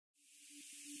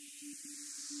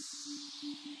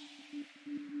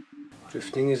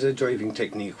Drifting is a driving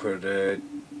technique where the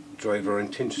driver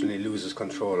intentionally loses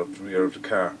control of the rear of the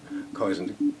car,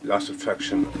 causing loss of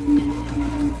traction.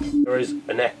 There is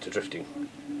an act to drifting,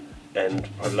 and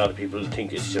a lot of people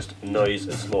think it's just noise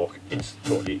and smoke. It's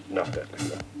totally not that.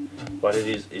 What it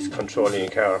is controlling a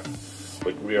car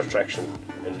with rear traction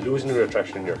and losing rear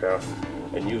traction in your car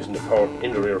and using the power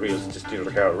in the rear wheels to steer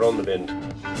the car around the bend.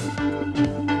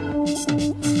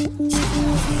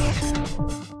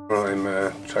 I'm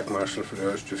a track marshal for the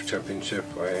Irish Drift Championship.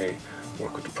 I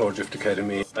work with the Pro Drift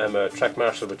Academy. I'm a track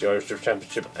marshal with the Irish Drift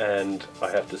Championship, and I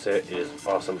have to say it is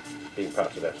awesome being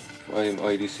part of that. I'm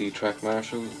IDC track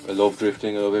marshal. I love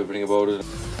drifting, I love everything about it.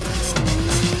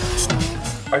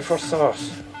 I first saw it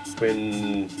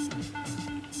when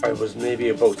I was maybe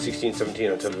about 16,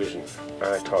 17 on television.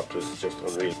 I thought it was just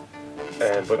unreal.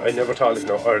 But I never thought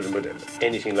Ireland would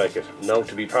anything like it. Now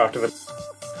to be part of it,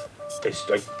 it's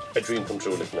like a dream come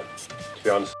true, to be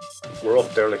honest. We're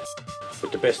up there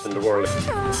with the best in the world.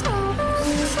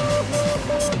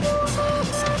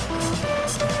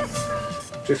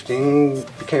 Drifting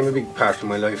became a big part of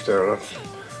my life there.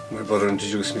 My brother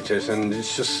introduced me to it, and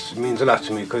it means a lot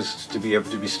to me, because to be able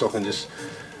to be stuck in this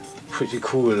pretty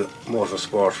cool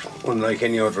motorsport, unlike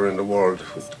any other in the world,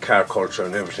 with car culture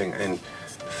and everything, and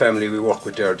the family we work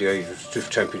with there, the Irish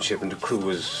Drift Championship, and the crew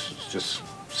is just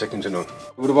second to none.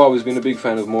 I would have always been a big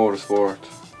fan of motorsport.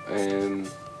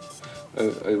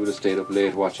 I would have stayed up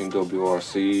late watching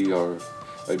WRC, or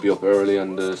I'd be up early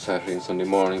on the Saturday and Sunday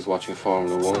mornings watching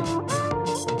Formula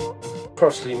 1.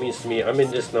 Personally, it means to me, I'm in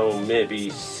this now maybe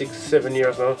 6, 7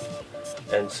 years now,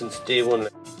 and since day one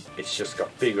it's just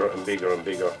got bigger and bigger and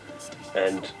bigger,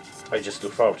 and I just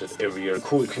look forward to it every year. A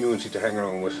cool community to hang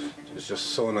around with. There's just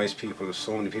so nice people. There's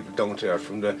so many people down there,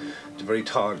 from the very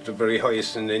top, the very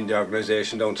highest in the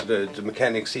organisation, down to the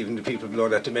mechanics, even the people below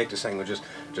that to make the sandwiches.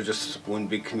 They're just one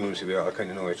big community. We all kind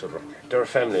of know each other. They're a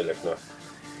family now.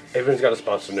 Everyone's got a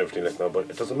sponsor and everything now, but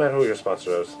it doesn't matter who your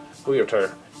sponsor is, who your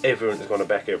tire, everyone is going to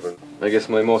back everyone. I guess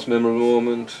my most memorable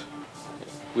moment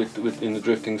in the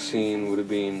drifting scene would have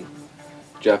been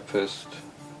Japfest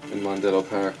in Mondello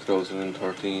Park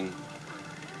 2013.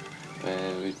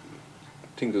 I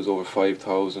think there was over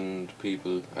 5,000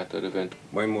 people at that event.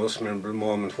 My most memorable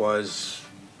moment was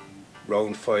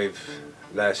round 5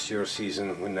 last year's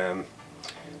season, when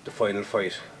the final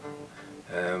fight.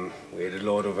 We had a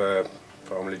load of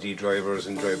Formula D drivers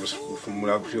and drivers from all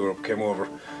over Europe came over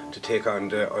to take on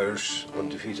the Irish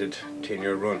undefeated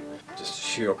 10-year run. Just the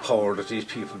sheer power that these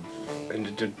people and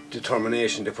the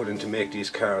determination they put in to make these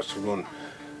cars to run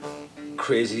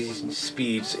crazy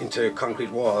speeds into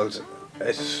concrete walls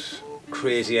at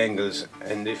crazy angles,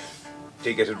 and if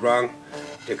they get it wrong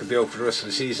they could be out for the rest of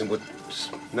the season, but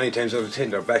 9 times out of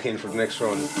 10 they're back in for the next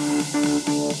run.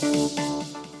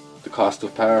 The cost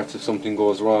of parts, if something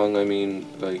goes wrong, I mean,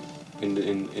 like in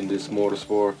this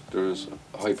motorsport, there's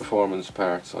high performance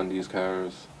parts on these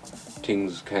cars.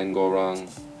 Things can go wrong,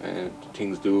 and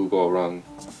things do go wrong,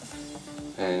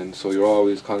 and so you're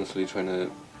always constantly trying to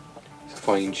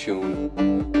fine tune.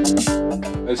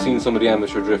 I've seen some of the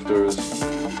amateur drifters,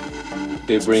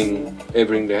 they bring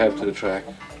everything they have to the track,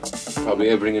 probably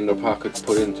everything in their pockets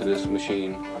put into this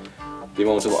machine. The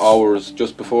amount of hours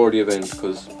just before the event,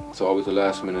 because it's always a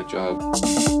last minute job.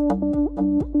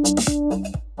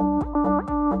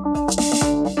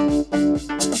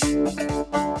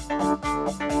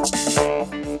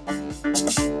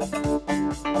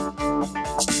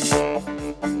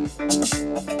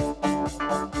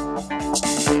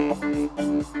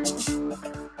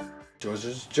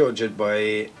 Judges judge it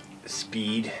by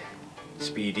speed,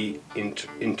 speedy,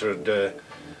 enter the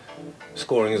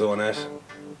scoring zone at,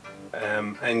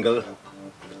 angle,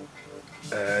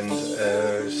 and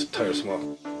tyre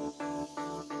smoke.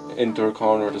 Enter a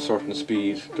corner at a certain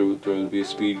speed, there will be a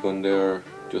speed gun there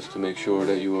just to make sure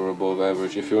that you are above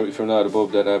average. If you're not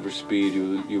above that average speed,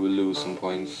 you will lose some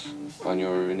points on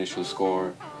your initial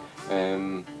score.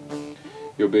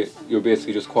 You're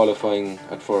basically just qualifying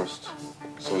at first,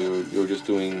 so you're just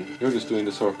doing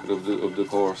the circuit of the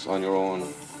course on your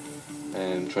own,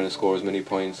 and trying to score as many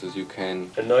points as you can.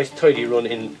 A nice tidy run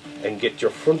in and get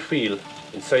your front wheel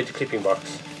inside the clipping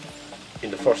box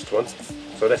in the first one,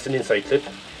 so that's an inside clip,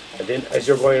 and then as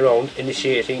you're going around,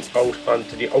 initiating out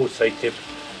onto the outside clip,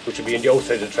 which will be on the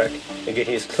outside of the track, and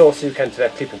getting as close as you can to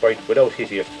that clipping point without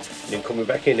hitting it, and then coming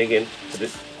back in again to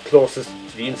the closest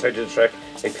to the inside of the track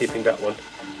and clipping that one,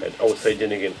 and outside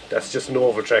in again. That's just an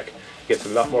oval track. It gets a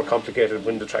lot more complicated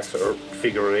when the tracks are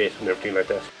figure 8 and everything like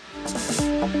that.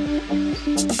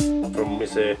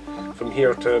 From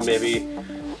here to maybe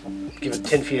give it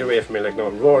 10 feet away from me, like, no,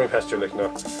 roaring past you, like,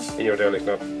 no, and you're there, like,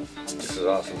 no, this is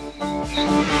awesome.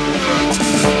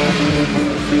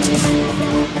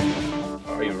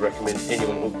 I recommend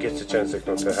anyone who gets a chance, like,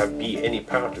 no, to be any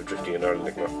part of drifting in Ireland,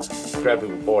 like, no, grab it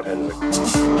with both hands,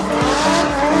 like.